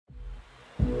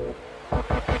You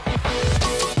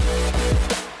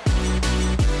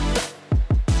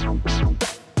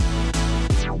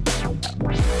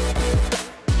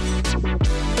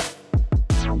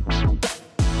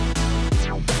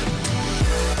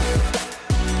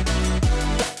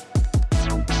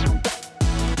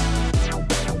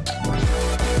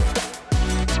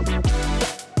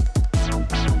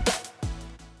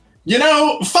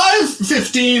know,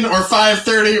 5:15 or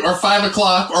 5:30 or 5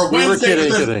 o'clock or Wednesday.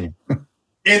 Kidding.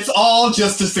 It's all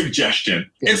just a suggestion.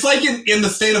 Yeah. It's like in the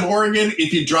state of Oregon,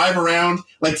 if you drive around,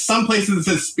 like some places it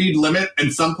says speed limit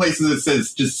and some places it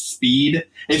says just speed.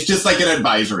 It's just like an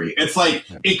advisory. It's like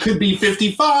it could be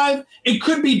 55. It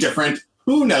could be different.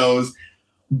 Who knows?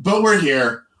 But we're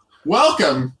here.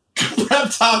 Welcome to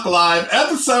Prep Talk Live,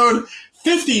 episode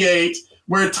 58,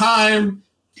 where time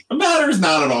matters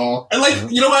not at all.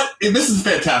 And you know what? This is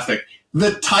fantastic.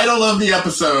 The title of the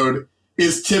episode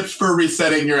is Tips for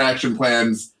Resetting Your Action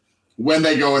Plans When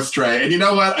They Go Astray. And you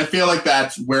know what? I feel like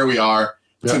that's where we are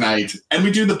tonight. And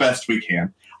we do the best we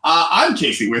can. I'm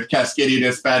Casey with Cascadia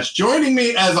Dispatch. Joining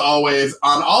me, as always,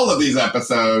 on all of these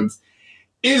episodes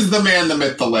is the man, the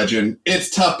myth, the legend. It's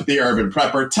Tup, the Urban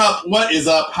Prepper. Tup, what is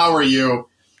up? How are you?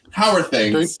 How are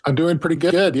things? I'm doing pretty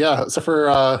good, yeah. So for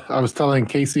I was telling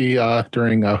Casey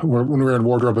during when we were in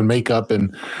wardrobe and makeup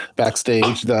and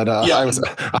backstage that I was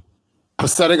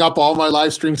setting up all my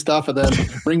live stream stuff, and then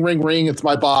ring, it's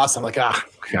my boss. I'm like, gotta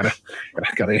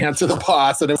answer the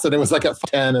boss, and it was like at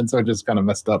 10, and so it just kind of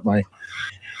messed up my.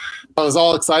 I was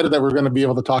all excited that we're going to be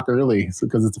able to talk early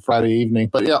because it's a Friday evening,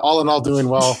 but yeah, all in all, doing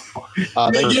well.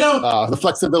 The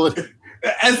flexibility.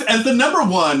 As the number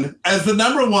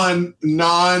one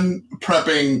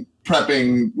non-prepping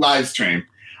live stream,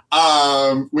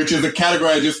 which is a category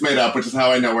I just made up, which is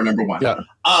how I know we're number one. Yeah.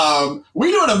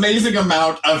 We do an amazing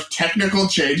amount of technical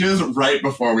changes right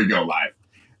before we go live.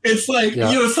 It's like,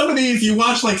 some of these, you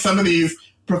watch like some of these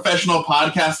professional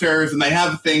podcasters and they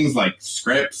have things like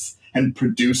scripts and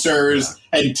producers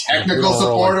and technical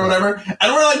support or whatever.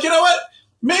 And we're like, you know what?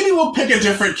 Maybe we'll pick a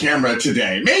different camera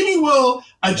today. Maybe we'll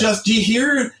adjust. Do you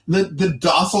hear the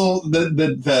docile,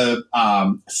 the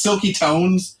silky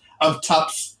tones of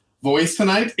Tup's voice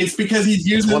tonight? It's because he's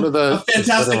using a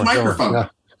fantastic microphone. Yeah.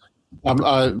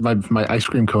 My ice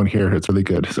cream cone here, it's really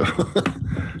good. So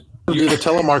you're the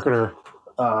telemarketer.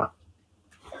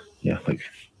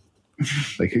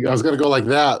 Like I was gonna go like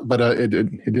that, but it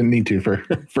didn't need to for.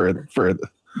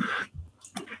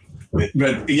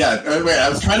 But yeah, I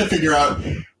was trying to figure out.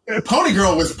 Pony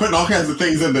Girl was putting all kinds of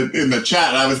things in the chat,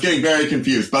 and I was getting very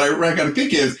confused. But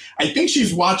I think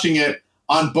she's watching it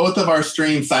on both of our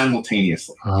streams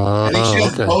simultaneously. I think she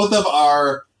has both of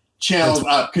our channels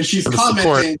up because she's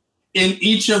commenting in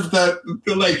each of the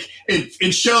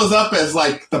it shows up as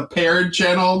like the paired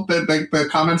channel, the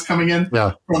comments coming in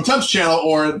from Tup's channel,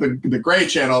 or the gray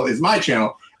channel is my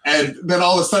channel, and then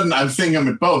all of a sudden I'm seeing them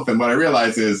in both, and what I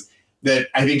realize is that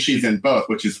I think she's in both,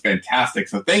 which is fantastic.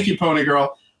 So thank you, Pony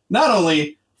Girl, not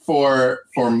only for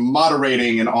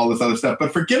moderating and all this other stuff,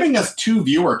 but for giving us 2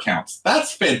 viewer counts.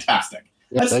 That's fantastic.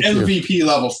 That's MVP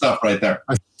level stuff right there.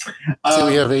 So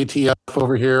we have ATF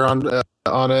over here on it,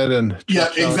 and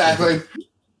exactly.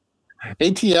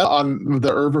 ATF on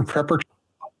the Urban Prepper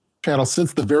channel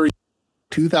since the very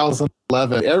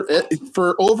 2011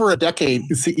 for over a decade.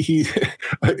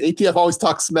 ATF always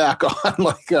talks smack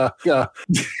on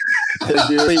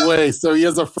anyway. So he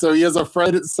has a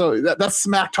friend. So that's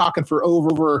smack talking for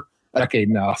over a decade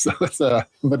now. So it's but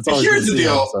it's always. Here's the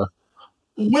deal.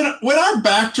 When our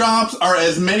backdrops are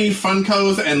as many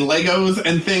Funkos and Legos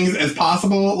and things as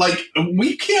possible, like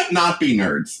we can't not be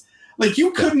nerds. Like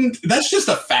you couldn't. That's just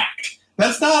a fact.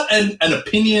 That's not an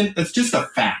opinion. It's just a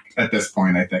fact at this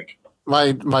point, I think.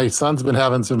 My son's been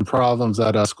having some problems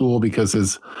at school because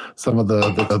some of the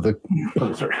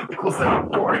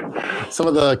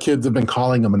kids have been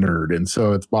calling him a nerd, and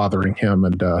so it's bothering him.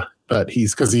 And but he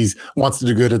wants to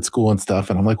do good at school and stuff.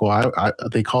 And I'm like, well,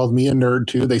 they called me a nerd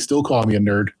too. They still call me a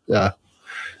nerd. Yeah.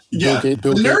 Yeah.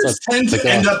 Bill nerds tend to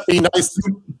end up being nice.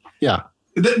 Yeah.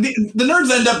 The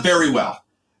nerds end up very well.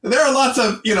 There are lots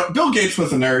of Bill Gates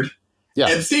was a nerd. Yeah.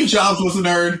 And Steve Jobs was a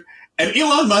nerd. And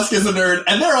Elon Musk is a nerd,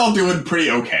 and they're all doing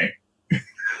pretty okay.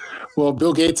 Well,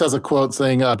 Bill Gates has a quote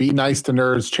saying, be nice to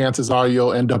nerds. Chances are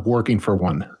you'll end up working for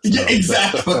one. So yeah,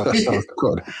 exactly. That was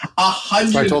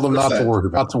 100%. So I told them not to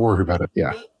worry about it.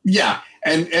 Yeah. Yeah.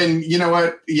 And you know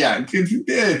what? Yeah.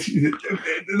 That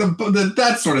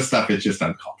sort of stuff is just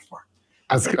uncalled for.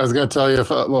 I was going to tell you a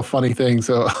little funny thing.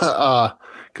 So,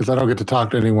 because I don't get to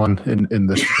talk to anyone in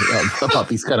this about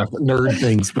these kind of nerd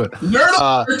things, but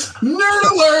nerd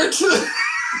alert!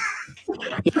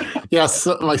 Yes,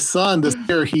 my son this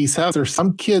year there's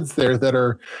some kids there that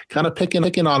are kind of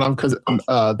picking on him because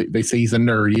they say he's a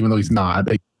nerd even though he's not.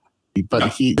 But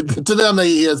he to them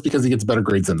he is because he gets better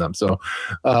grades than them. So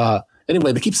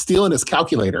anyway, they keep stealing his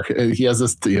calculator. He has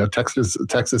this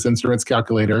Texas Instruments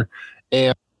calculator,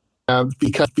 and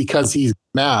because he's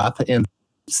math and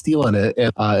stealing it,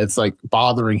 and it's like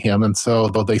bothering him. And so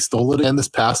they stole it in this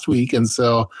past week, and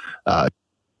so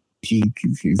he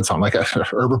sound like a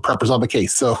urban prepper's on the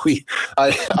case. So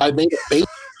I made a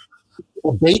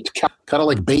bait kind of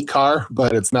like bait car,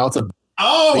 but it's a okay.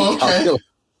 Calculator.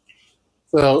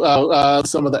 So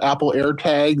some of the Apple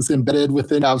AirTags embedded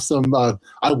within have some. I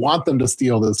want them to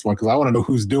steal this one because I want to know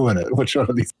who's doing it. Which one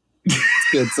of these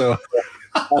kids? So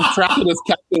I'm tracking this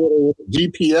calculator with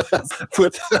GPS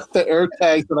with the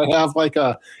AirTags, and I have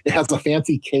it has a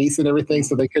fancy case and everything,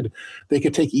 so they could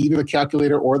take either the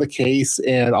calculator or the case,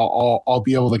 and I'll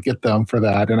be able to get them for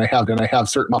that. And I have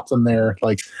certain ups in there,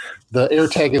 like the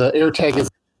AirTag is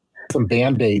some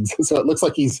Band-Aids, so it looks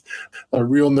like he's a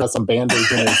real some Band-Aids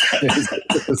in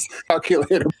his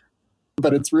calculator,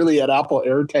 but it's really an Apple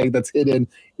AirTag that's hidden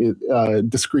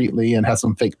discreetly and has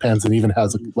some fake pens and even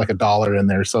has like $1 in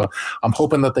there. So I'm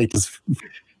hoping that they just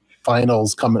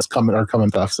finals coming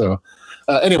stuff. So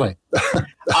anyway,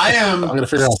 I'm going to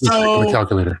figure out the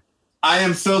calculator. I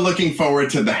am so looking forward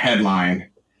to the headline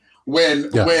when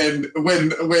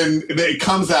it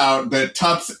comes out that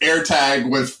Tup's AirTag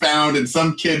was found in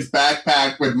some kid's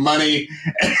backpack with money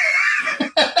and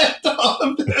all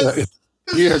of this.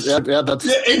 That's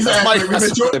exactly.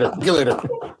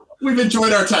 We've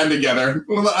enjoyed our time together.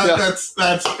 That's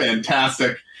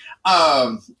fantastic.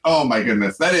 Oh my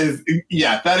goodness, that is.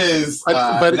 It's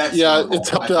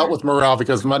helped out with morale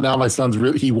because now my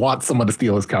son's he wants someone to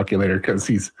steal his calculator because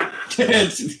he's. He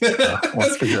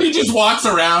just walks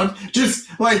around, just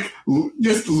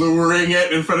luring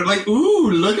it in front of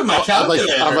ooh, look at my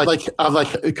calculator. I'm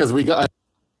like, because I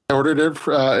ordered it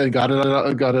and got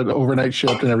it overnight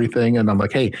shipped and everything, and I'm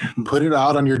like, hey, put it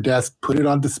out on your desk, put it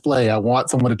on display. I want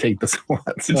someone to take this one.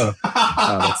 So,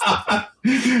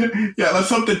 let's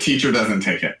hope the teacher doesn't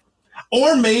take it,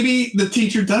 or maybe the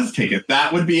teacher does take it.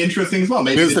 That would be interesting as well.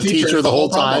 Maybe the teacher the whole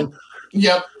time.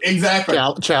 Yep, exactly.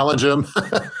 Challenge him.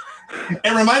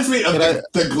 It reminds me of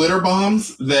the glitter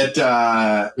bombs that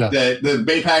the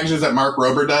bait packages that Mark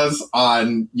Rober does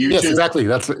on YouTube. Yes, exactly.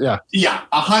 That's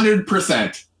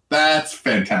 100%. That's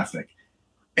fantastic.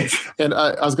 And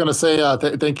I was going to say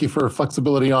thank you for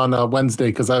flexibility on Wednesday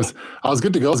because I was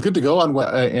good to go. I was good to go on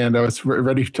and I was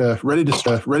ready to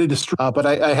but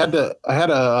I had a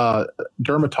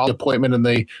dermatology appointment and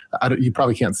you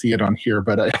probably can't see it on here,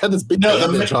 but I had this big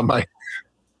image on my.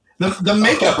 The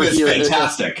makeup is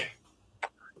fantastic.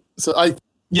 So the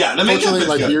makeup is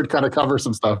my good. Beard kind of covers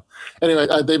some stuff. Anyway,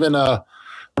 they've been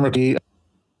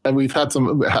and we've had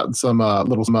some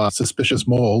little suspicious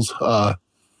moles,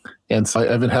 and so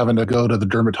I've been having to go to the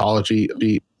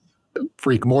dermatology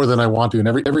freak more than I want to, and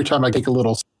every time I take a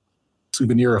little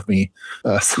souvenir of me.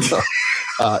 It's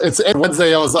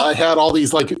Wednesday. I had all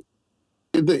these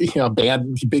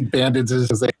big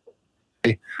bandages.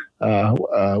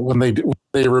 When they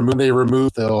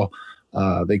remove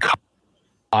they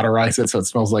cauterize it so it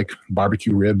smells like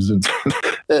barbecue ribs and.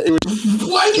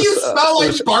 Why do you smell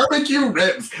like barbecue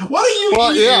ribs? What are you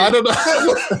eating? Yeah, I don't know.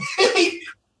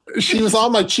 She was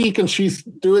on my cheek and she's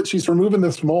removing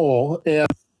this mole and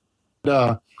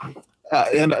next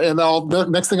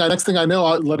thing I know,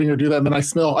 I'm letting her do that, and then I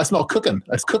smell cooking.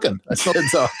 I smell it.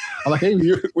 So I'm like, hey,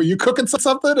 were you cooking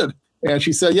something? And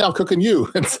she said, yeah, I'm cooking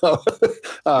you. And so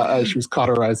she was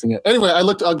cauterizing it. Anyway, I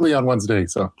looked ugly on Wednesday,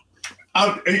 so.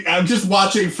 I'm just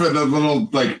watching for the little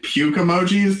puke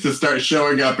emojis to start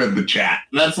showing up in the chat.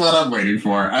 That's what I'm waiting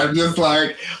for. I'm just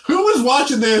like, who was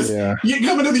watching this? Yeah. You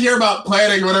coming to the year about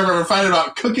planning, whatever. We're finding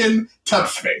about cooking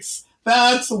Tup's face.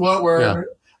 That's what we're. Yeah.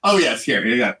 Oh yes, here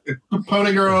you got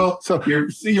Pony Girl. So your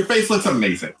face looks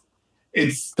amazing.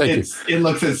 It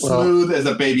looks as smooth as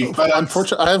a baby's butt.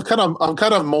 Unfortunately, I'm kind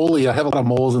of moly. I have a lot of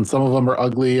moles, and some of them are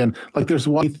ugly. And there's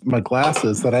one with my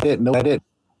glasses that I didn't know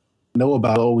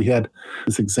about. Oh, we had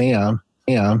this exam.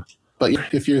 But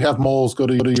if you have moles, go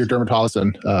to your dermatologist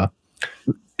and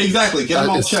exactly get them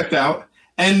all checked out.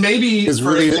 And maybe,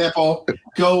 for example,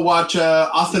 go watch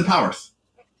Austin Powers.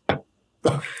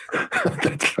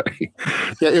 That's funny.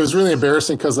 Yeah, it was really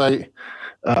embarrassing because they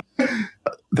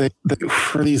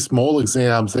for these mole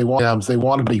exams they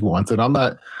wanted me once, and I'm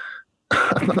not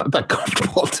that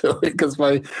comfortable doing it because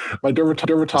my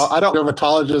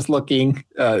dermatologist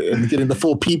and getting the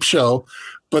full peep show.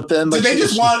 But then did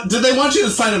they want you to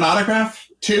sign an autograph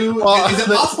Too? Is it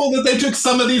possible that they took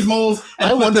some of these moles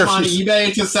and put them on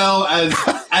eBay to sell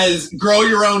as grow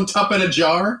your own tup in a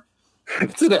jar?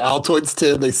 It's in an Altoids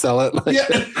tin. They sell it. Like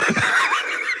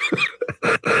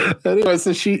anyway,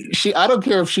 so she I don't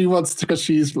care if she wants to, because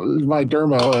she's my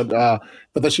dermo, and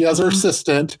but then she has her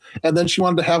assistant, and then she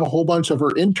wanted to have a whole bunch of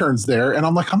her interns there, and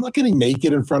I'm like, I'm not getting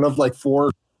naked in front of like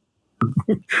 4.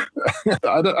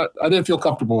 I didn't feel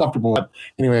comfortable. But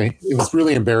anyway, it was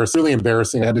really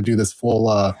embarrassing. I had to do this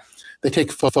full. They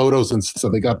take photos, and so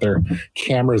they got their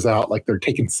cameras out, like they're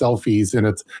taking selfies,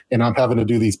 and I'm having to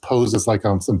do these poses like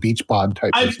on some beach bod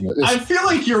type. I feel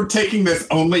like you're taking this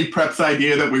only preps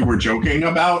idea that we were joking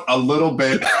about a little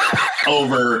bit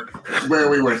over where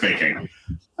we were thinking.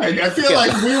 I feel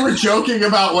like we were joking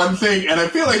about one thing, and I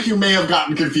feel like you may have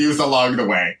gotten confused along the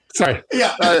way. Sorry.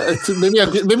 Yeah.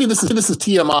 Maybe this is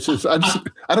TMI.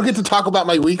 I don't get to talk about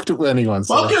my week to anyone.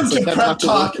 So welcome to Prep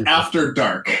Talk After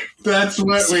Dark. That's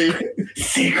what we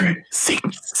secret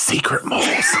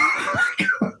moles.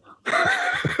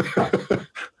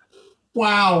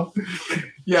 Wow.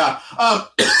 Yeah.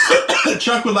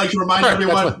 Chuck would like to remind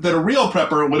everyone that a real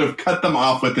prepper would have cut them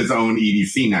off with his own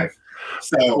EDC knife.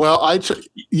 So well,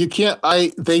 you can't.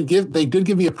 They did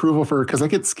give me approval for, because I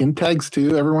get skin tags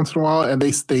too every once in a while, and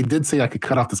they did say I could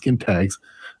cut off the skin tags.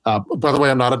 By the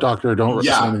way, I'm not a doctor. Don't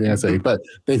listen to anything I say, but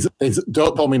they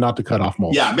don't tell me not to cut off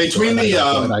moles. Yeah, between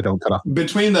I don't cut off.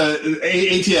 Between the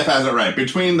ATF has it right.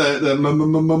 Between the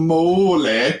mole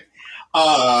and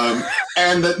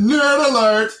the nerd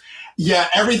alert. Yeah,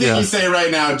 everything you say right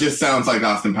now just sounds like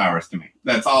Austin Powers to me.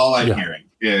 That's all I'm hearing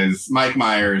is Mike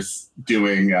Myers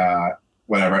doing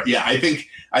whatever. Yeah, I think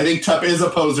Tup is a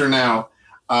poser now,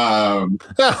 and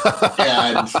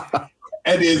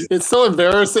it's so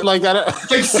embarrassing. Like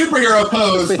it's like superhero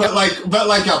pose, but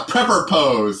like a prepper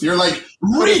pose. You're like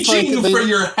reaching for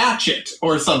your hatchet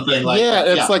or something like that.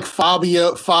 It's like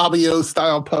Fabio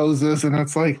style poses, and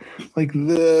it's like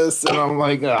this, and I'm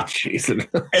like, oh Jesus.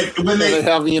 When they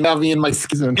have me in my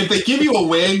season. If they give you a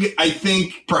wig, I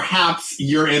think perhaps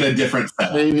you're in a different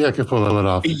setup. Maybe I could pull it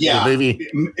off. Yeah, maybe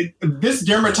this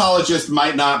dermatologist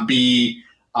might not be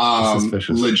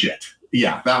legit.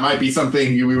 Yeah, that might be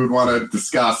something we would want to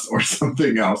discuss or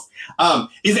something else.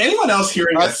 Is anyone else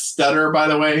hearing a stutter, by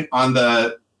the way, on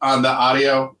the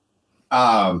audio?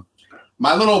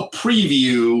 My little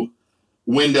preview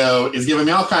window is giving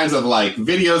me all kinds of like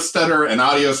video stutter and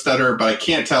audio stutter, but I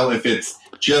can't tell if it's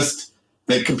just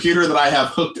the computer that I have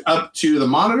hooked up to the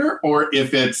monitor or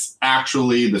if it's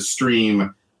actually the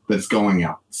stream that's going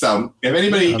out. So if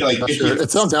anybody it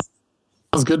sounds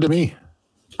good to me.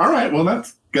 All right, well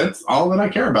that's all that I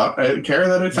care about. I care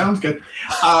that it sounds good.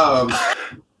 How's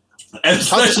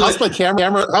my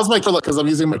camera? How's my look? Because I'm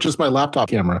using just my laptop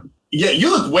camera. Yeah, you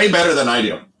look way better than I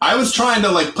do. I was trying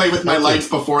to like play with my lights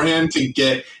beforehand to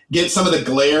get some of the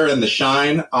glare and the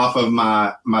shine off of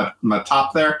my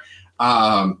top there.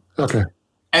 Okay.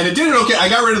 And it did it okay. I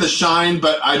got rid of the shine,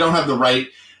 but I don't have the right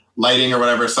lighting or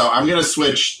whatever. So I'm going to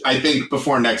switch, I think,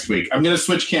 before next week. I'm going to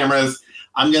switch cameras.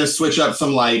 I'm going to switch up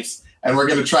some lights. And we're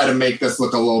going to try to make this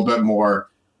look a little bit more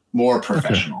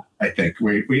professional. Okay. I think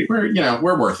we're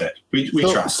worth it. We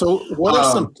try. So what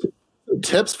are some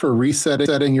tips for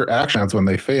resetting your actions when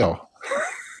they fail?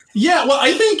 Yeah, well,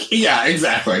 I think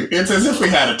exactly. It's as if we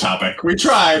had a topic. We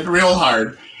tried real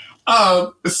hard.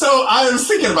 So I was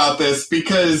thinking about this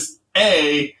because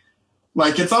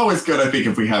it's always good. I think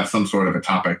if we have some sort of a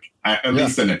topic, at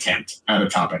least an attempt at a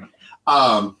topic.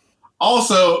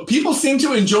 Also, people seem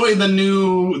to enjoy the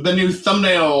new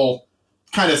thumbnail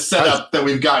kind of setup that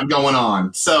we've got going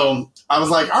on. So I was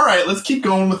like, all right, let's keep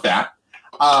going with that.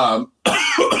 And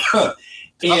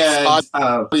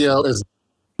audio is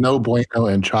no bueno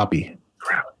and choppy.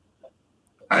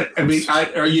 I mean,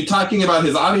 are you talking about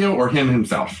his audio or him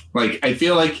himself? Like, I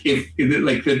feel like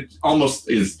it almost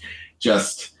is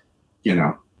just,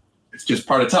 it's just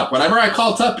part of Tup. Whenever I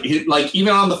call Tup, even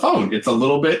on the phone, it's a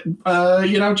little bit,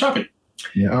 choppy.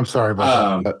 Yeah, I'm sorry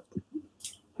about that.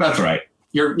 That's right.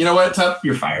 You know what, Tup?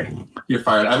 You're fired. You're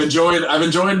fired. I've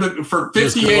enjoyed for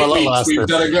 58 weeks. We've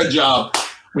done a good job.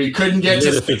 We couldn't get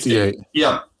to 58.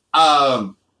 Yeah.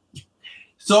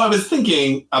 So I was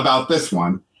thinking about this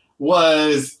one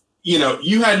was,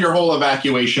 you had your whole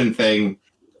evacuation thing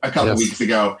a couple weeks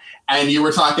ago. And you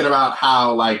were talking about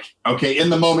how, in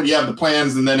the moment you have the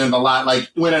plans, and then in the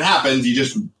when it happens, you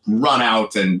just run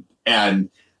out and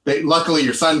luckily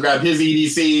your son grabbed his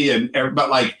EDC,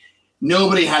 but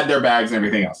nobody had their bags and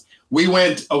everything else. We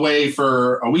went away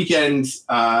for a weekend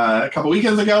a couple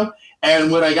weekends ago,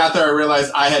 and when I got there, I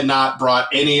realized I had not brought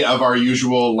any of our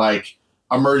usual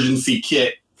emergency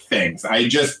kit things. I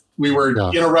just we were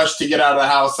in a rush to get out of the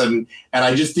house, and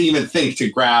I just didn't even think to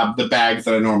grab the bags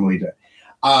that I normally did.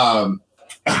 Oh,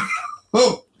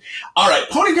 all right,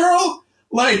 Pony Girl,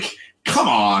 like, come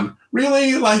on,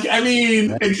 really? Like, I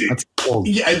mean, that's cool.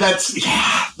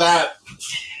 That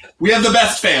we have the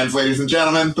best fans, ladies and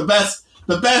gentlemen, the best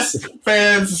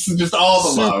fans, just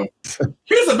all the love.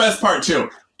 Here's the best part too.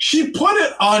 She put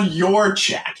it on your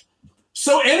chat,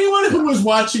 so anyone who was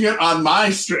watching it on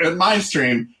my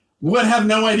stream would have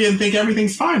no idea and think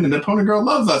everything's fine and the Pony Girl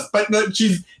loves us. But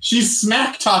she's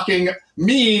smack talking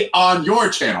me on your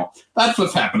channel. That's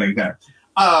what's happening there.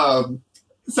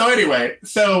 So anyway,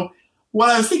 what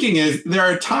I was thinking is there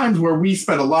are times where we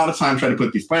spend a lot of time trying to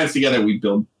put these plans together. We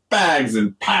build bags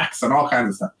and packs and all kinds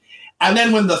of stuff. And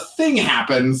then when the thing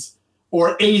happens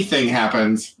or a thing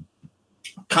happens,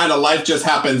 kind of life just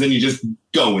happens and you just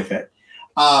go with it.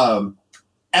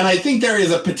 And I think there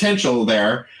is a potential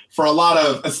there for a lot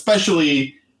of,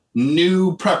 especially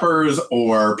new preppers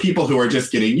or people who are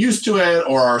just getting used to it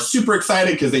or are super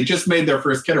excited because they just made their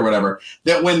first kit or whatever,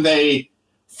 that when they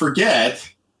forget,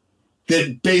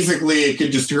 that basically it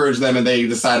could discourage them and they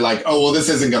decide like, oh, well, this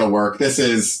isn't going to work. This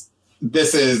is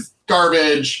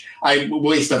garbage. I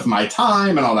waste of my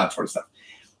time and all that sort of stuff.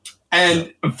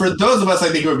 And for those of us, I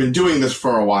think, who have been doing this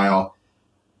for a while,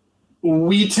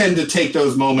 we tend to take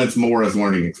those moments more as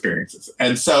learning experiences.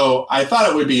 And so I thought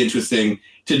it would be interesting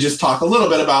to just talk a little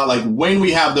bit about like when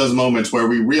we have those moments where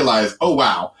we realize, oh,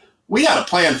 wow, we had a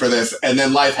plan for this and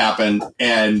then life happened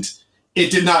and it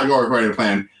did not go according to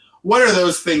plan. What are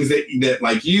those things that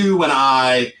like you and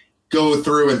I go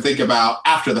through and think about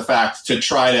after the fact to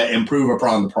try to improve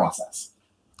upon the process?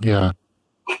 Yeah.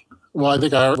 Well, I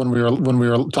think when we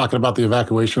were talking about the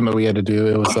evacuation that we had to do,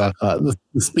 it was the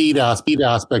speed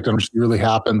aspect really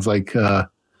happens. Like I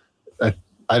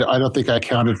don't think I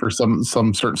accounted for some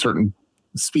certain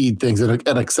speed things and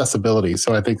accessibility.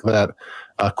 So I think that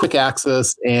quick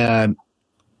access and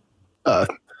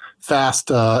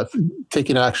fast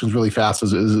taking actions really fast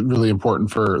is really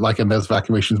important for like in those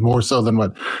evacuations, more so than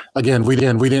what, again, we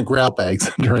didn't grab bags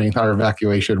during our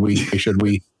evacuation. We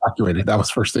evacuated. That was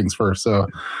first things first. So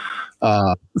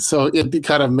it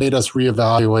kind of made us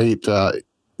reevaluate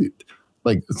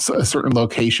like certain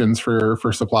locations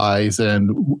for supplies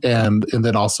and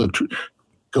then also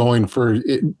going for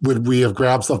it. Would we have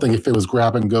grabbed something if it was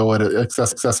grab and go at an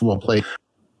accessible place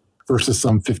versus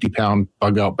some 50-pound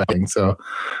bug out bag? So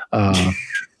that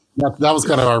was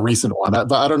kind of our recent one.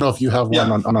 But I don't know if you have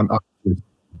one on.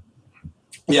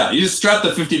 Yeah, you just strap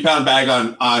the 50-pound bag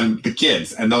on the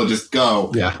kids and they'll just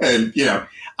go. Yeah, and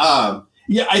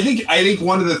I think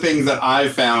one of the things that I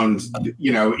found,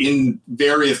 in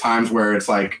various times where it's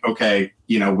like, okay,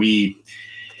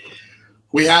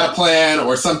 we had a plan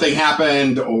or something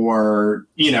happened or,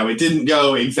 it didn't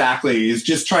go exactly, is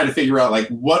just trying to figure out like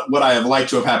what would I have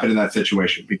liked to have happened in that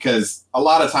situation? Because a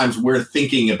lot of times we're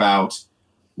thinking about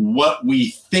what we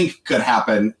think could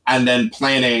happen and then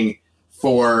planning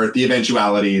for the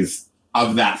eventualities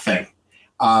of that thing.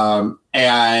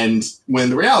 And when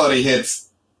the reality hits,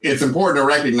 it's important to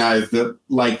recognize that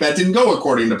like that didn't go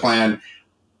according to plan.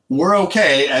 We're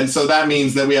okay. And so that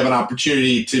means that we have an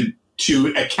opportunity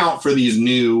to account for these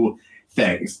new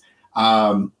things.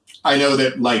 I know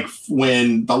that like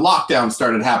when the lockdown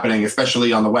started happening,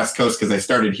 especially on the West Coast, because I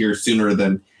started here sooner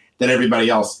than everybody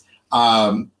else,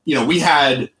 we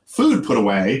had food put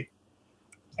away.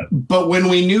 But when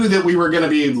we knew that we were going to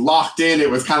be locked in,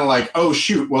 it was kind of like, oh,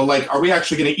 shoot, well, like, are we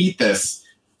actually going to eat this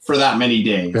for that many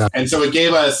days? Yeah. And so it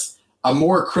gave us a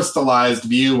more crystallized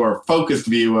view or focused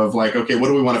view of like, okay, what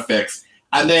do we want to fix?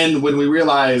 And then when we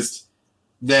realized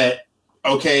that,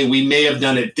 okay, we may have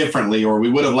done it differently or we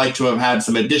would have liked to have had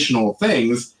some additional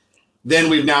things,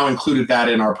 then we've now included that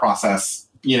in our process,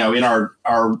 in our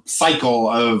cycle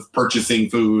of purchasing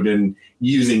food and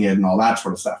using it and all that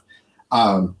sort of stuff.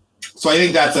 So I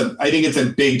think it's a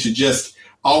big to just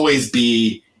always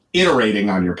be iterating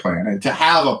on your plan and to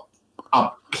have a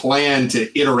plan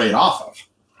to iterate off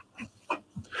of.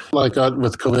 Like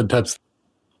with COVID type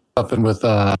stuff and with,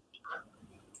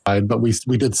 but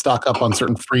we did stock up on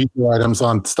certain freezer items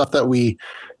on stuff that we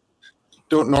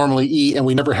don't normally eat, and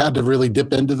we never had to really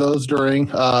dip into those during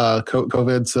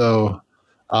COVID. So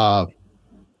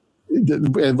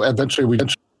eventually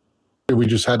we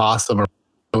just had awesome or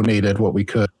donated what we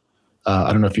could.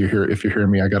 I don't know if you're hearing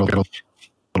me. I got a little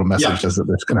message that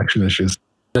there's connection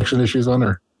issues on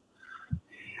there.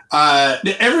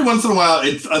 Every once in a while,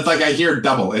 it's like I hear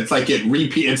double. It's like it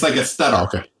repeat. It's like a stutter. Oh,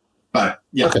 okay. But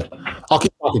yeah. Okay. I'll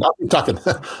keep talking.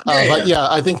 But yeah,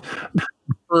 I think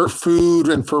for food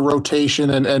and for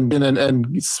rotation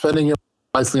and spending your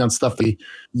nicely on stuff they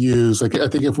use. Like I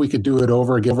think if we could do it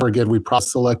over again, we probably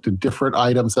selected different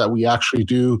items that we actually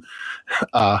do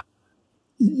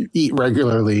eat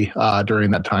regularly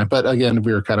during that time. But again, it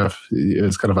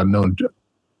was kind of unknown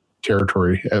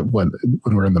territory when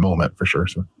we're in the moment for sure.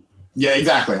 So yeah,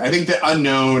 exactly. I think the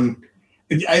unknown.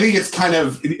 I think it's kind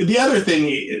of the other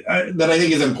thing that I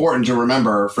think is important to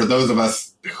remember for those of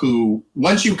us who,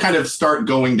 once you kind of start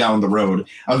going down the road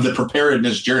of the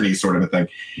preparedness journey sort of a thing,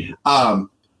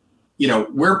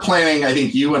 we're planning, I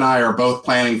think you and I are both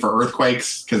planning for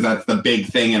earthquakes because that's the big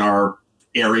thing in our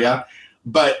area.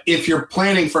 But if you're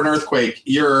planning for an earthquake,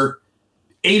 you're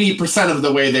 80% of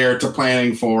the way there to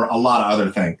planning for a lot of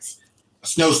other things. A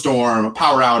snowstorm, a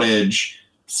power outage,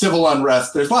 civil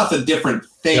unrest. There's lots of different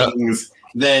things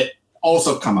that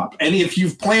also come up. And if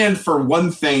you've planned for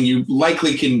one thing, you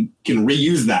likely can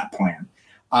reuse that plan.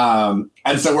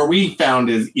 And so what we found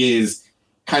is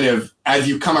kind of as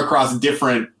you come across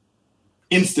different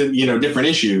different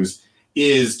issues,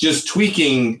 is just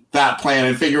tweaking that plan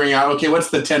and figuring out, okay, what's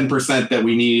the 10% that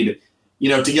we need,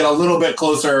 to get a little bit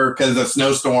closer because a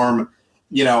snowstorm,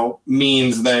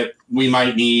 means that we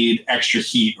might need extra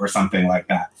heat or something like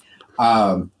that.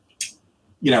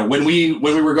 When we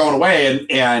were going away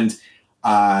and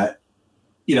I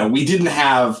didn't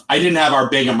have our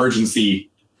big emergency,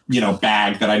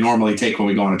 bag that I normally take when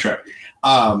we go on a trip.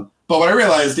 But what I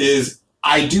realized is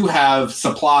I do have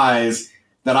supplies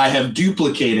that I have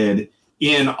duplicated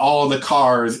in all the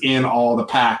cars, in all the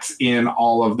packs, in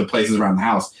all of the places around the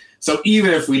house. So even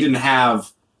if we didn't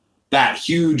have that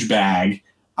huge bag,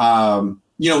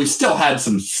 we still had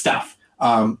some stuff.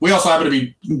 We also happened to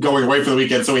be going away for the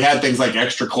weekend, so we had things like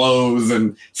extra clothes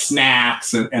and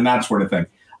snacks and that sort of thing.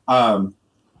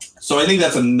 So I think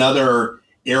that's another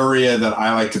area that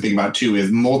I like to think about too,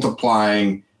 is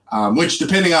multiplying, which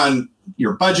depending on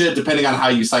your budget, depending on how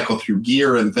you cycle through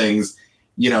gear and things,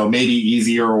 may be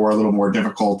easier or a little more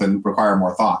difficult and require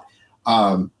more thought.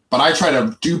 But I try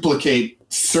to duplicate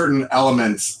certain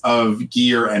elements of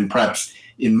gear and preps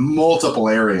in multiple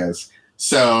areas.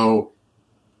 So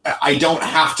I don't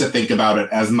have to think about it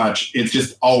as much. It's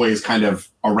just always kind of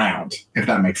around, if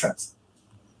that makes sense.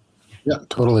 Yeah,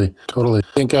 totally. I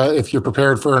think if you're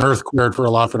prepared for an earthquake, for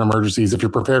a lot of emergencies, if you're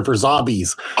prepared for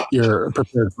zombies, you're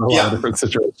prepared for a lot of different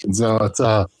situations. So it's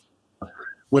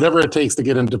whatever it takes to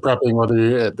get into prepping,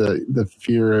 whether the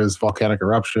fear is volcanic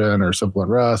eruption or civil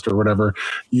unrest or whatever.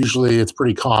 Usually it's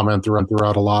pretty common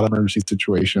throughout a lot of emergency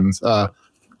situations.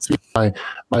 My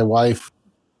wife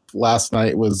last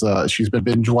night was she's been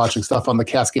binge watching stuff on the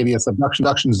Cascadia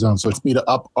subduction zone, so it's me to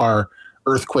up our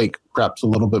earthquake preps a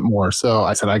little bit more. So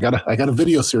I said I got a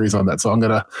video series on that, so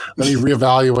let me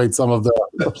reevaluate some of the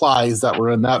supplies that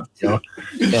were in that video.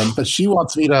 But she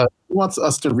wants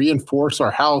us to reinforce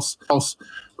our house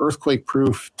earthquake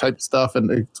proof type stuff, and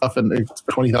it's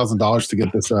 $20,000 to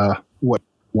get this what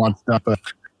wants done. But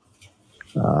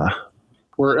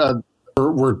we're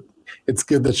it's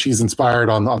good that she's inspired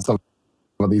on some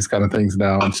of these kind of things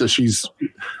now. And so she's,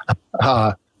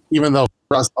 even though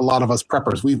for us, a lot of us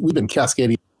preppers, we've been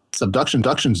cascading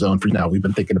subduction zone for now. We've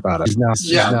been thinking about it.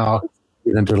 She's now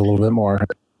get into it a little bit more.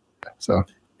 So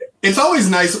it's always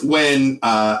nice when,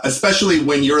 especially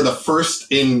when you're the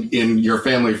first in your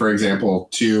family, for example,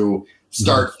 to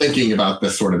start thinking about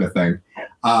this sort of a thing.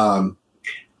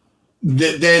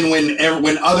 Then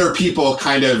when other people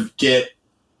kind of get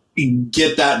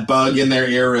that bug in their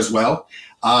ear as well,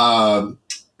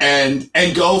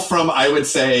 and go from, I would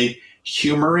say,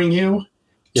 humoring you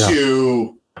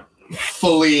to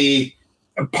fully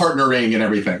partnering and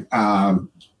everything.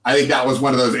 I think that was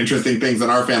one of those interesting things in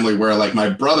our family where, like, my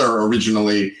brother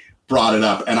originally brought it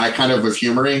up and I kind of was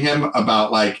humoring him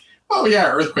about, like, oh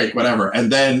yeah, earthquake, whatever.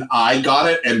 And then I got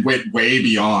it and went way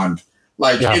beyond,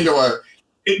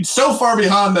 it's so far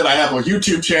beyond that I have a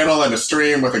YouTube channel and a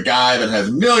stream with a guy that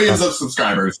has millions of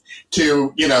subscribers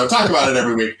to, talk about it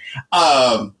every week.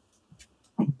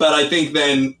 But I think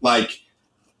then, like,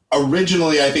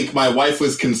 originally, I think my wife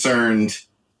was concerned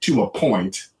to a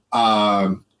point,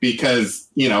 because,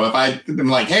 if I'm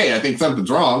like, hey, I think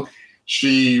something's wrong,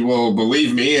 she will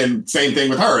believe me. And same thing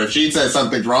with her. If she says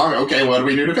something's wrong, okay, what do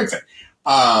we do to fix it?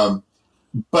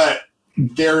 But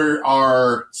there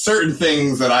are certain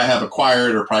things that I have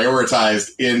acquired or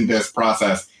prioritized in this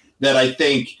process that I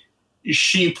think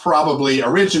she probably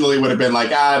originally would have been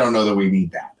like, I don't know that we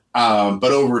need that.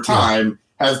 But over time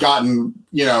has gotten,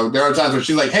 there are times where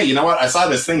she's like, hey, you know what? I saw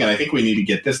this thing and I think we need to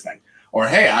get this thing. Or,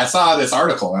 hey, I saw this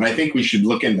article and I think we should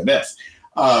look into this.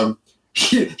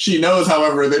 She knows,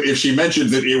 however, that if she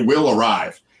mentions it, it will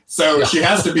arrive. So she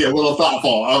has to be a little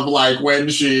thoughtful of, like, when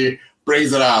she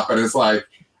brings it up. And it's like,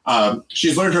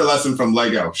 she's learned her lesson from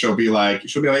Lego. She'll be like,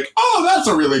 oh, that's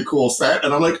a really cool set.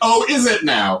 And I'm like, oh, is it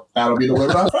now? That'll be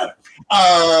delivered on Friday.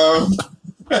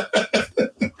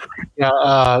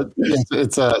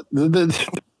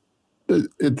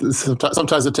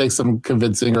 Sometimes it takes some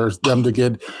convincing or them to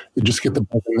get the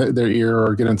book in their ear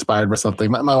or get inspired by something.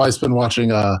 My wife's been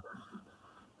watching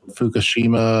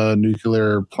Fukushima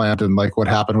nuclear plant and like what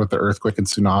happened with the earthquake and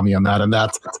tsunami and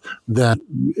that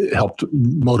helped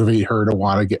motivate her to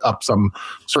want to get up some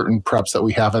certain preps that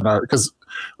we have in our, because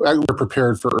we're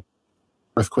prepared for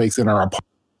earthquakes in our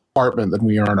apartment than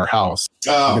we are in our house.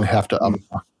 We're gonna have to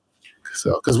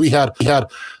so because we had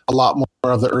a lot more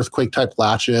of the earthquake type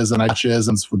latches and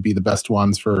would be the best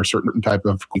ones for a certain type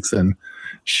of quakes. And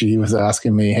she was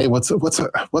asking me, hey, what's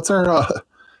our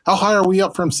how high are we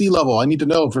up from sea level? I need to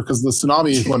know because the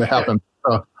tsunami is going to happen.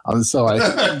 So I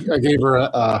gave her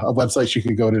a website she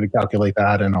could go to calculate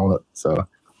that and all that. So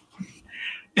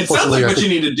it sounds like what you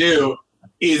need to do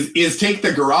is take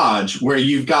the garage where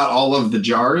you've got all of the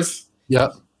jars.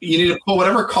 Yep. You need to pull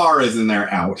whatever car is in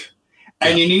there out.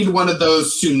 And you need one of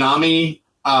those tsunami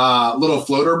little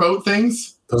floater boat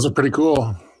things. Those are pretty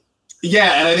cool.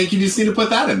 Yeah, and I think you just need to put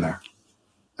that in there.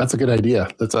 That's a good idea.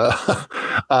 That's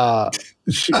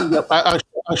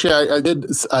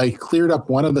I cleared up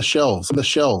one of the shelves. The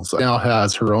shelves now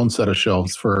has her own set of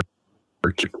shelves for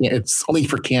it's only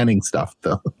for canning stuff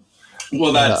though.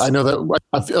 Well, I know that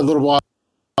a little while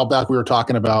back we were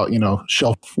talking about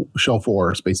shelf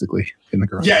wars basically in the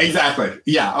garage. Yeah, exactly.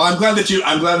 Yeah, well, I'm glad that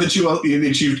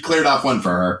you cleared off one for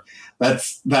her.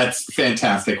 That's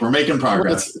fantastic. We're making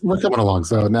progress. We're coming along.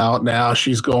 So now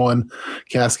she's going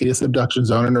Cascadia Subduction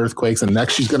Zone and Earthquakes, and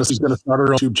next she's gonna start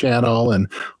her own YouTube channel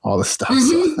and all this stuff.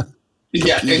 Mm-hmm. So.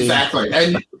 Yeah, exactly.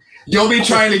 And you'll be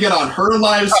trying to get on her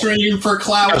live stream for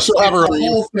clout. She'll have her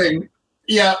whole thing.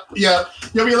 Yeah. You'll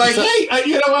be like, hey,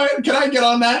 you know what? Can I get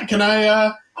on that? Can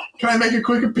I make a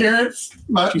quick appearance?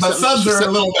 My subs are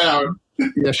a little down.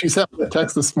 Yeah, she sent me a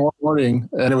text this morning,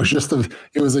 and it was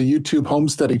it was a YouTube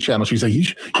homesteading channel. She's like, you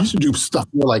should do stuff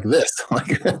more like this.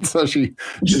 So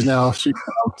she's now so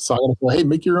I'm gonna say, hey,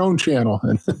 make your own channel.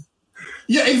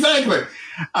 Yeah, exactly.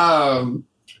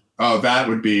 That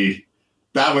would be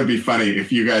funny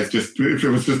if you guys if it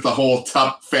was just the whole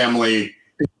Tup family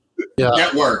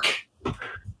network.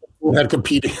 We had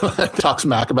competing, talk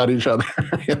smack about each other.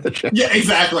 Yeah,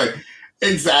 exactly.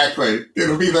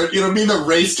 It'll be the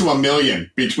race to 1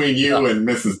 million between you and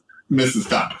Mrs.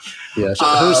 Tup. Yeah,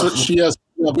 she has.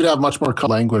 We'd have much more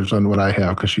language than what I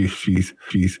have because she's.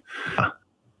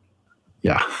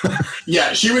 Yeah.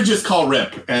 Yeah, she would just call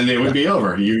Rip and it would be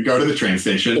over. You go to the train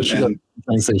station.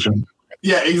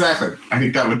 Yeah, exactly. I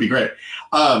think that would be great.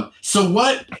 So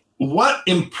what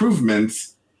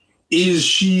improvements is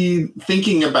she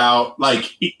thinking about?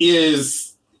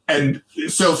 And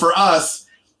so for us,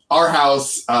 our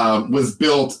house was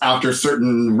built after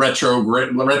certain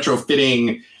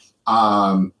retrofitting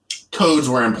codes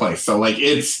were in place. So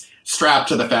it's strapped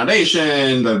to the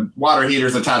foundation, the water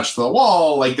heater's attached to the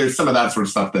wall. There's some of that sort of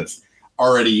stuff that's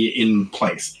already in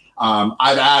place.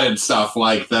 I've added stuff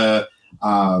like the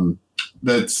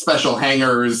special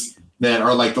hangers that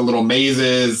are like the little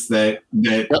mazes that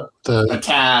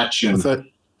attach. And that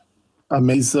a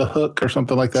maze hook or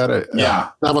something like that? Yeah.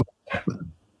 That one.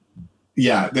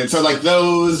 Yeah. So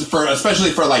those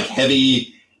especially for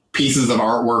heavy pieces of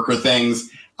artwork or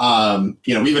things,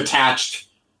 we've attached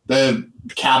the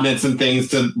cabinets and things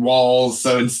to walls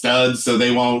and studs so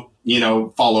they won't,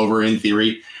 fall over in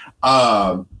theory.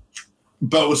 But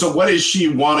so what is she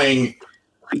wanting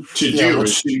to do?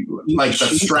 Is she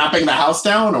strapping the house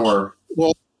down or?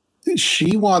 Well,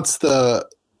 she wants the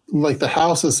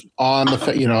house is on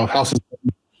the, house is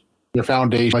your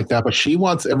foundation like that, but she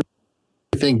wants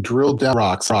everything drilled down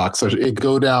rocks. So it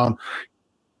go down,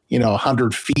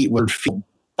 100 feet with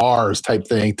bars type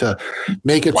thing to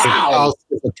make it so the house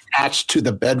is attached to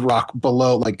the bedrock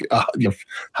below,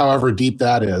 however deep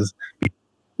that is.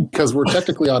 Because we're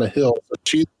technically on a hill, so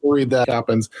she's worried that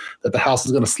happens, that the house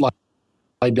is going to slide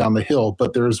down the hill.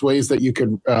 But there's ways that you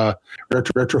can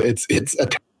retro. It's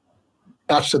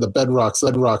attached to the bedrock,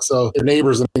 so your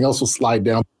neighbors and everything else will slide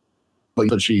down.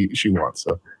 But she wants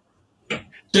so.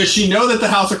 Does she know that the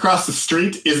house across the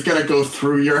street is going to go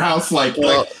through your house?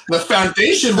 The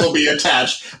foundation will be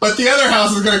attached, but the other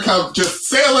house is going to come just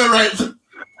sailing right through.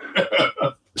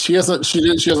 She hasn't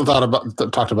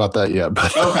talked about that yet.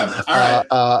 But okay, all right.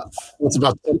 It's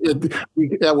about it,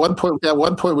 at one point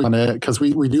we on it because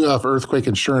we do have earthquake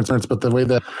insurance, but the way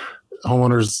that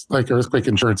homeowners earthquake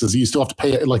insurance is, you still have to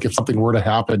pay it. If something were to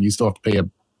happen, you still have to pay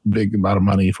big amount of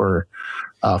money for it.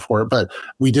 But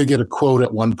we did get a quote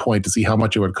at one point to see how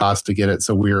much it would cost to get it.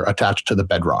 So we were attached to the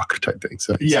bedrock type thing.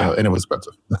 So and it was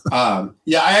expensive. I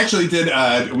actually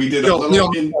did. We did a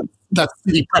little. That's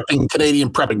city prepping, Canadian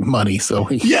prepping money. So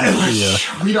we don't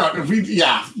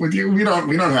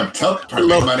have tough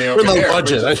prepping money over low here.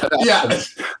 Budget. I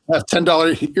have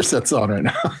 $10 earsets on right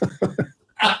now.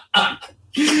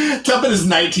 Tuppet is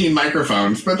 19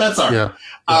 microphones, but that's all right.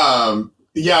 I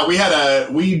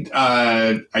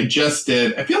just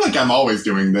did, I feel like I'm always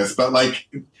doing this, but like,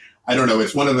 I don't know,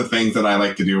 it's one of the things that I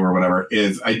like to do or whatever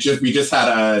is we just had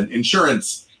an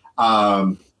insurance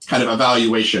kind of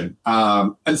evaluation.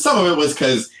 And some of it was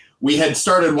because we had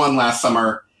started one last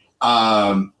summer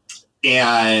and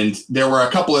there were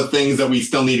a couple of things that we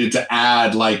still needed to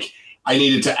add. Like I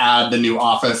needed to add the new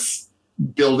office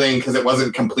building because it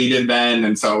wasn't completed then.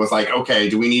 And so it was like, okay,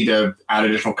 do we need to add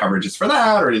additional coverages for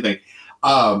that or anything?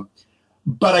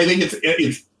 But I think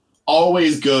it's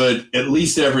always good, at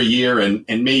least every year and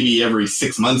maybe every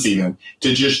 6 months even,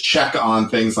 to just check on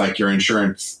things like your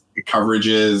insurance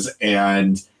coverages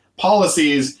and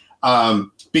policies,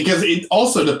 because it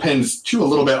also depends too a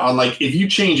little bit on like if you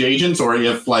change agents or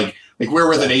if like we're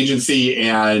with an agency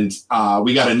and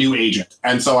we got a new agent.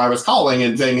 And so I was calling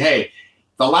and saying, hey,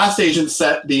 the last agent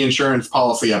set the insurance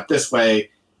policy up this way.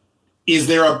 Is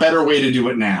there a better way to do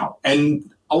it now? And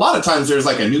a lot of times there's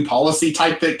like a new policy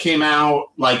type that came out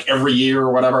like every year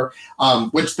or whatever,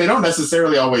 which they don't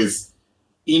necessarily always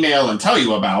email and tell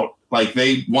you about. Like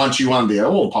they want you on the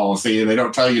old policy and they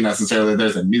don't tell you necessarily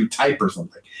there's a new type or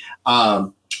something.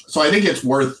 So I think it's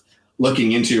worth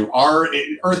looking into. Our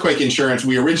earthquake insurance,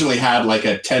 we originally had like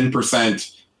a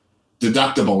 10%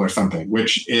 deductible or something,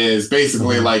 which is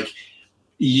basically like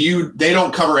they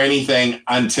don't cover anything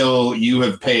until you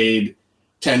have paid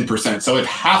 10%. So if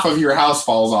half of your house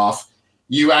falls off,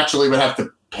 you actually would have to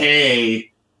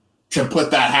pay to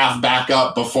put that half back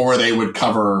up before they would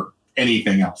cover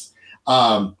anything else.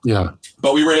 But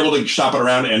we were able to shop it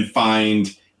around and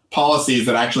find policies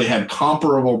that actually had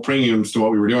comparable premiums to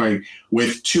what we were doing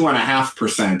with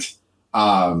 2.5%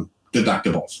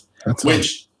 deductibles, that's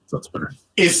better.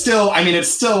 It's still, I mean, it's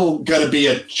still going to be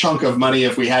a chunk of money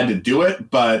if we had to do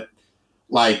it, but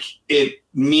like it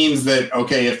means that,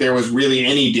 okay, if there was really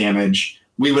any damage,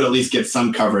 we would at least get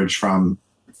some coverage from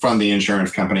the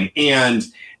insurance company, and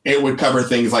it would cover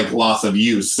things like loss of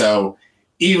use. So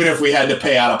even if we had to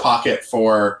pay out of pocket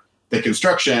for the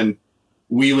construction,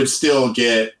 we would still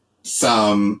get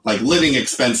some like living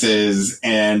expenses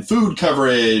and food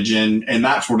coverage and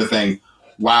that sort of thing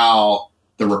while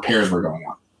the repairs were going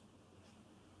on.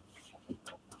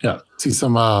 Yeah, see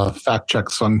some fact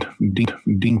checks on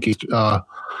Dean Gates.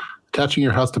 Attaching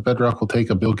your house to bedrock will take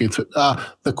a Bill Gates.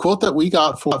 The quote that we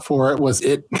got for it was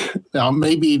it. Now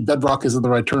maybe bedrock isn't the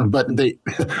right term, but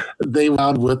they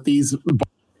wound with these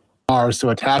bars to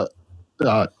attach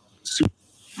super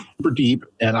deep.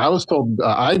 And I was told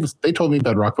they told me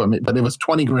bedrock, but it was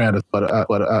 $20,000. But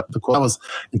the quote was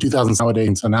in 2000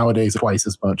 nowadays. So nowadays twice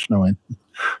as much. Knowing.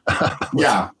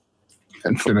 Yeah.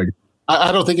 And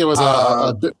I don't think it was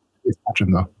a bit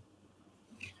attaching though.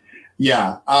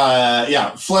 Yeah.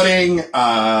 Flooding,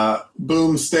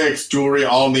 boomsticks, jewelry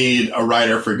all need a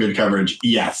rider for good coverage.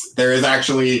 Yes, there is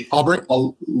actually a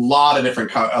lot of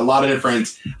different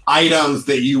items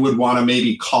that you would want to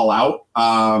maybe call out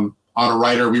on a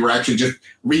rider. We were actually just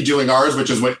redoing ours, which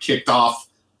is what kicked off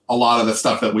a lot of the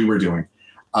stuff that we were doing.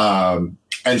 And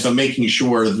so making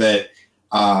sure that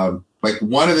like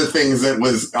one of the things that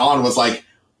was on was like,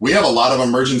 we have a lot of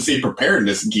emergency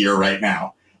preparedness gear right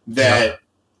now that,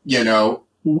 you know,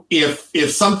 if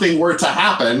something were to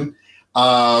happen,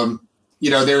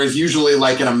 there is usually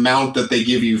like an amount that they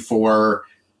give you for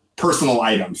personal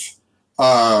items.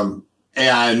 And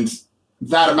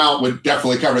that amount would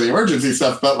definitely cover the emergency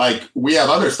stuff, but like we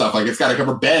have other stuff, like it's got to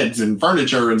cover beds and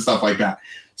furniture and stuff like that.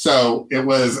 So it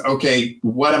was, okay,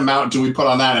 what amount do we put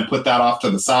on that and put that off to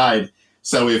the side?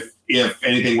 So if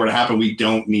anything were to happen, we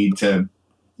don't need to,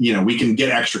 we can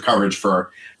get extra coverage for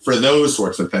those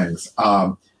sorts of things.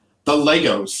 The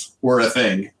Legos were a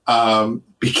thing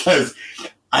because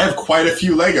I have quite a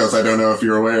few Legos. I don't know if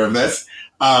you're aware of this.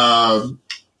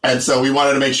 And so we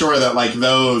wanted to make sure that like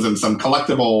those and some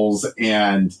collectibles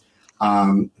and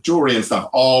jewelry and stuff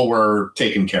all were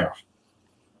taken care of.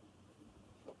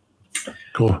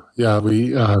 Cool. Yeah,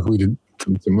 we did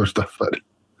some similar stuff, but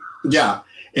yeah,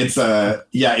 it's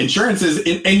insurance is,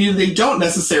 and they don't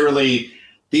necessarily.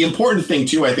 The important thing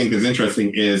too, I think, is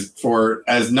interesting is for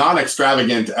as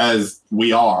non-extravagant as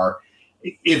we are,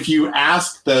 if you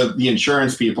ask the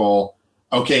insurance people,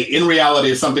 okay, in reality,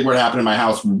 if something were to happen in my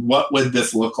house, what would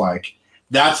this look like?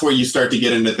 that's where you start to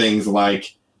get into things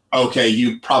like, okay,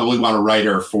 you probably want a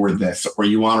writer for this, or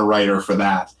you want a writer for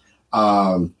that,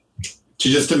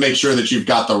 to make sure that you've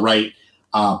got the right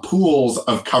pools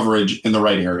of coverage in the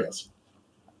right areas.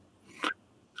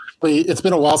 It's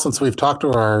been a while since we've talked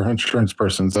to our insurance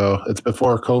person, so it's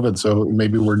before COVID. So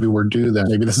maybe we're due then.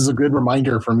 Maybe this is a good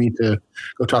reminder for me to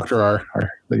go talk to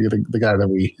the guy that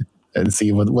we and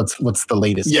see what's the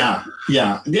latest. Yeah.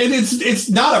 It's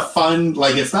not a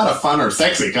fun or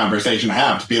sexy conversation to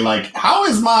have, to be like, how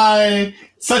is my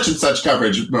such and such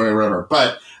coverage, whatever.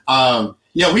 But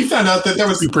we found out that there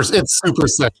was it's super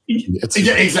sexy.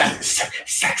 Exactly,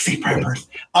 sexy preppers.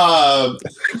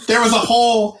 There was a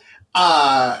whole.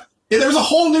 There was a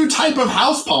whole new type of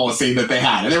house policy that they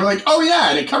had. And they were like, oh, yeah,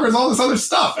 and it covers all this other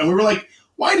stuff. And we were like,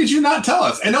 why did you not tell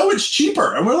us? And it's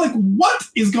cheaper. And we're like, what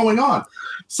is going on?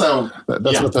 So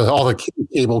that's what all the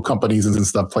cable companies and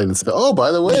stuff play this. Oh,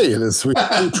 by the way, this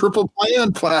triple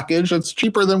plan package, it's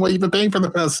cheaper than what you've been paying for the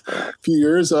past few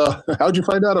years. How'd you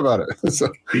find out about it?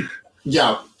 So.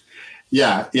 Yeah,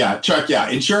 Chuck. Yeah,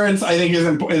 insurance I think is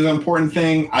an important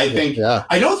thing. I think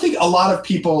I don't think a lot of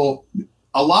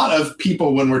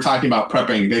people when we're talking about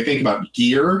prepping, they think about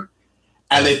gear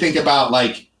and they think about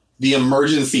like the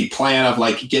emergency plan of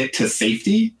like get to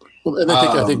safety. And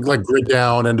I think like grid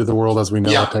down, end of the world as we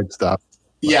know type stuff.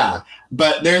 Yeah,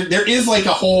 but there is like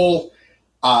a whole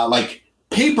like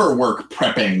paperwork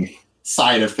prepping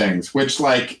side of things, which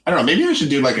like, I don't know, maybe I should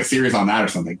do like a series on that or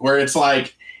something, where it's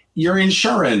like your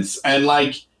insurance and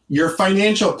like your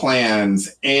financial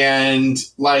plans and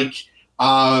like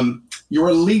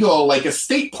your legal like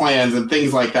estate plans and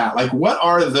things like that. Like what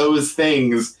are those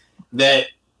things that,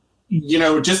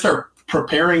 just are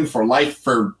preparing for life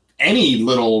for any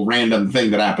little random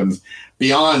thing that happens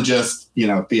beyond just,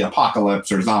 the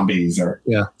apocalypse or zombies or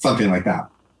something like that.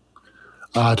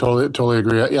 I totally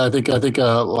agree. Yeah, I think a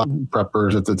lot of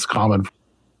preppers, it's common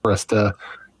for us to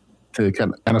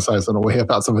kind of fantasize in a way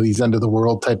about some of these end of the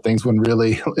world type things when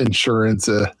really insurance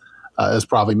is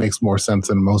probably makes more sense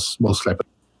in most type of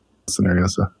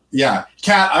scenarios. So. Yeah.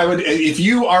 Kat, if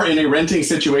you are in a renting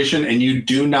situation and you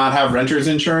do not have renter's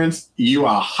insurance, you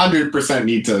 100%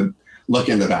 need to look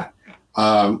into that.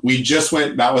 We just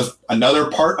that was another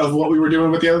part of what we were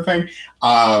doing with the other thing.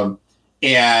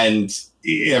 And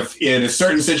if in a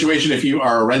certain situation, if you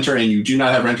are a renter and you do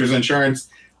not have renter's insurance,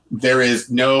 there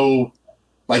is no,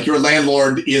 like your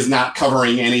landlord is not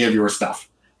covering any of your stuff.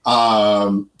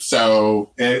 So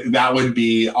that would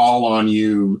be all on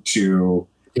you to.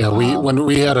 Yeah, when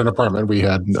we had an apartment, we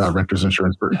had renter's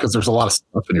insurance because there's a lot of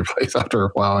stuff in your place after a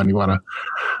while, and you want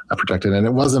to protect it. And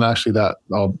it wasn't actually that.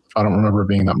 I don't remember it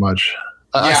being that much.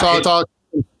 I saw a talk.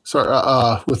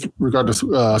 Sorry, with regard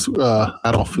to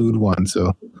adult food one.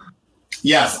 So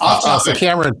yes, off topic. So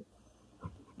Cameron,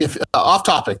 if off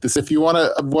topic, if you want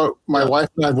to, what my wife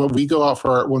and I, when we go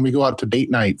out to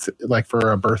date nights, like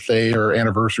for a birthday or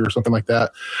anniversary or something like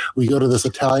that, we go to this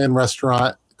Italian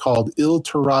restaurant called Il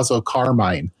Terrazzo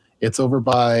Carmine. It's over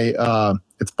by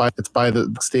it's by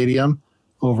the stadium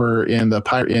over in the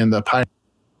Pine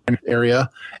area,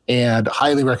 and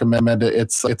highly recommend it.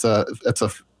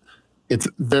 It's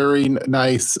very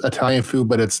nice Italian food,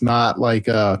 but it's not like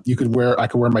I could wear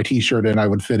my t-shirt and I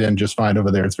would fit in just fine over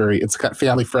there. It's kind of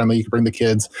family friendly. You can bring the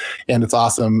kids, and it's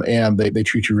awesome, and they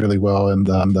treat you really well, and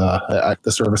the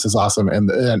service is awesome,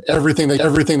 and everything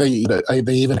they eat.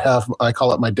 They even have, I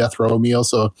call it my death row meal.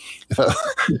 So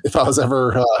if I was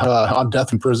ever on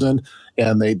death in prison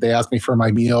and they asked me for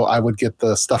my meal, I would get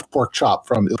the stuffed pork chop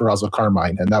from Il Terrazzo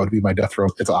Carmine, and that would be my death row.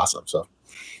 It's awesome. So.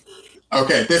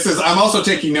 Okay, I'm also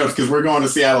taking notes because we're going to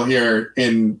Seattle here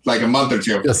in like a month or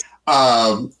two. Yes.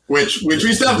 Which we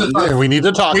still have to talk. We need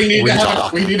to talk. We need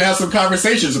to have some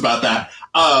conversations about that.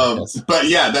 Yes. But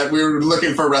yeah, that we were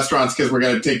looking for restaurants because we're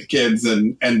going to take the kids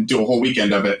and do a whole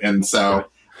weekend of it. And so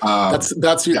that's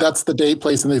the date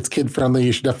place, and it's kid friendly.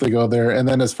 You should definitely go there. And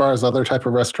then as far as other type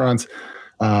of restaurants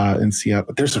in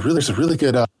Seattle, there's a really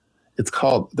good.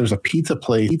 There's a pizza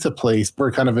place.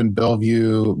 We're kind of in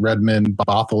Bellevue, Redmond,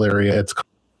 Bothell area. It's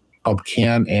called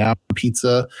Can Am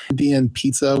Pizza, Indian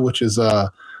pizza, which is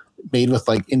made with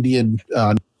like Indian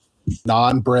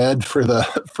naan bread for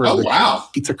the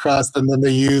pizza crust, and then they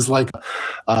use like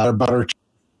butter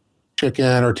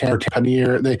chicken or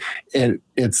paneer.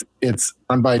 It's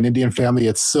run by an Indian family.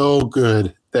 It's so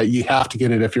good that you have to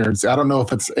get it if you're in. I don't know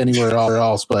if it's anywhere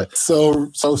else, but so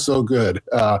good.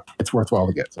 It's worthwhile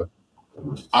to get. So.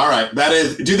 All right, that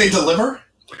is. Do they deliver?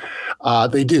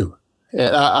 They do.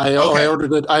 I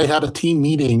ordered it. I had a team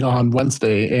meeting on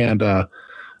Wednesday, and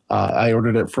I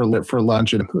ordered it for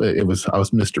lunch, and I was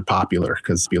Mr. Popular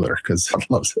because he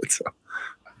loves it. So.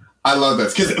 I love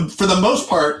this because for the most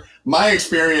part, my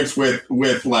experience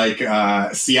with like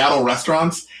Seattle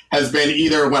restaurants has been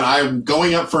either when I'm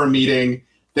going up for a meeting,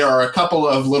 there are a couple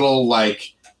of little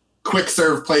like quick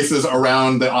serve places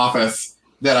around the office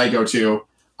that I go to,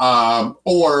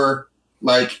 or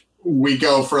like we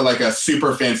go for like a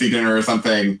super fancy dinner or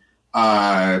something.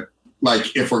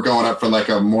 Like if we're going up for like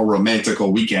a more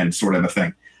romantical weekend sort of a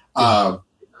thing.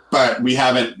 But we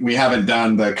haven't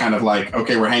done the kind of like,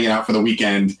 okay, we're hanging out for the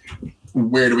weekend.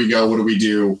 Where do we go? What do we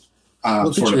do?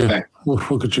 Sort of thing.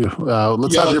 Look at you.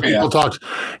 Let's have your people talk.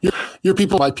 Your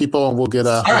people, my people, and we'll get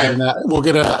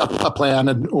a plan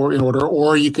in order.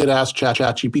 Or you could ask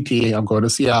ChatGPT. I'm going to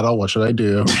Seattle. What should I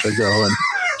do? Should I go? And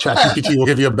ChatGPT will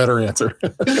give you a better answer.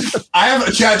 I have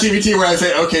a ChatGPT where I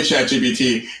say, "Okay,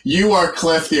 ChatGPT, you are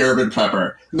Cliff the Urban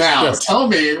Prepper. Now tell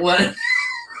me what."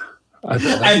 I'd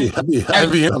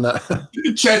be in on that.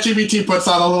 ChatGPT puts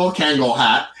on a little Kangol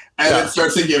hat. And it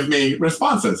starts to give me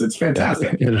responses. It's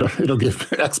fantastic. It'll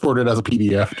get exported as a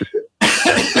PDF.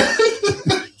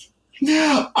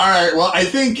 All right. Well, I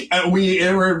think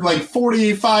we're like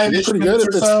 45 minutes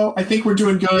or so. I think we're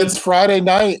doing good. It's Friday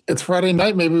night.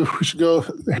 Maybe we should go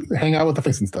hang out with the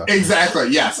face and stuff. Exactly.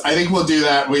 Yes. I think we'll do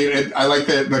that. I like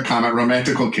the comment,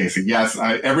 romantical Casey. Yes.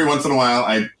 Every once in a while,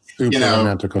 I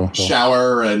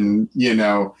shower and,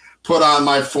 put on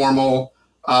my formal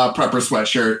prepper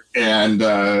sweatshirt, and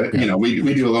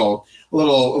we do a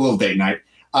little date night.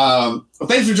 Well,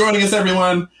 thanks for joining us,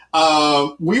 everyone.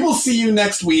 We will see you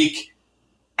next week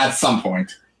at some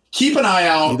point. Keep an eye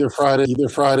out. Either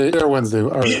Friday or Wednesday.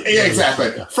 Yeah,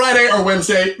 exactly. Yeah. Friday or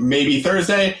Wednesday, maybe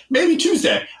Thursday, maybe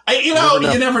Tuesday. You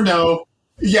never know.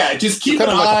 Yeah, just keep an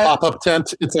eye. Like a pop-up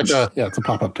tent. It's like it's a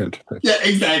pop-up tent. Yeah,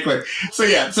 exactly. So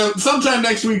sometime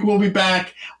next week we'll be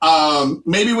back.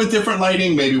 Maybe with different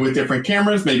lighting, maybe with different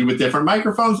cameras, maybe with different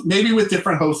microphones, maybe with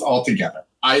different hosts altogether.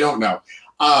 I don't know.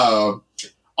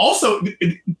 Also,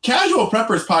 Casual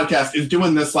Preppers Podcast is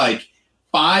doing this like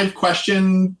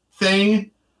 5-question thing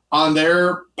on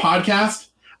their podcast.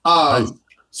 Nice.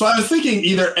 So I was thinking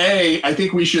either A, I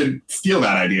think we should steal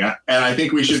that idea, and I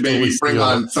think we should maybe bring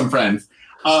on some friends.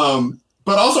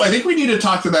 But also, I think we need to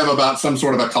talk to them about some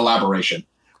sort of a collaboration.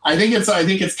 I think it's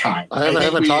time. I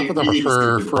haven't talked with them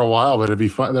for a while, but it'd be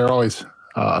fun. They're always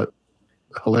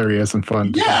hilarious and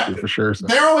fun. Yeah, for sure. So.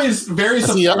 They're always very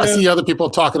supportive. I see other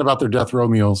people talking about their death row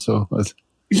meals. So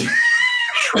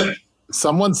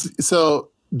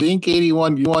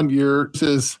Dink81, yours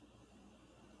is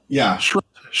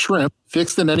shrimp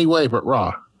fixed in any way but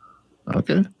raw.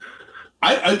 Okay.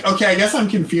 I guess I'm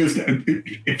confused.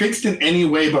 Fixed in any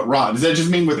way but raw. Does that just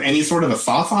mean with any sort of a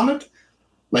sauce on it?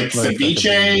 Like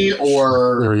ceviche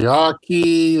or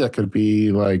teriyaki? That could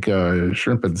be like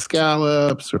shrimp and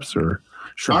scallops or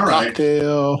shrimp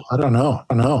cocktail. I don't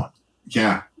know.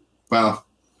 Yeah. Well,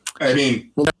 I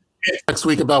mean, next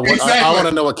week about what I want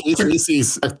to know what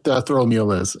Casey's throw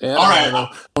meal is. And all right,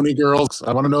 Pony Girls.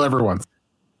 I want to know everyone's.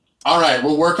 All right,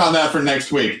 we'll work on that for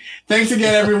next week. Thanks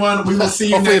again, everyone. We will see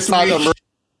you next week.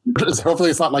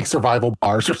 Hopefully, it's not like survival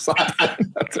bars or something.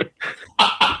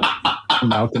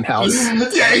 Mountain House.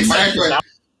 Yeah, exactly.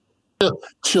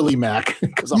 Chili Mac.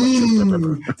 Because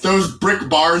I'm those brick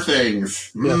bar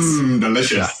things. Yes.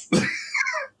 Delicious.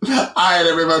 Yeah. All right,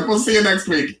 everyone. We'll see you next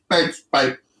week. Thanks.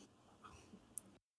 Bye.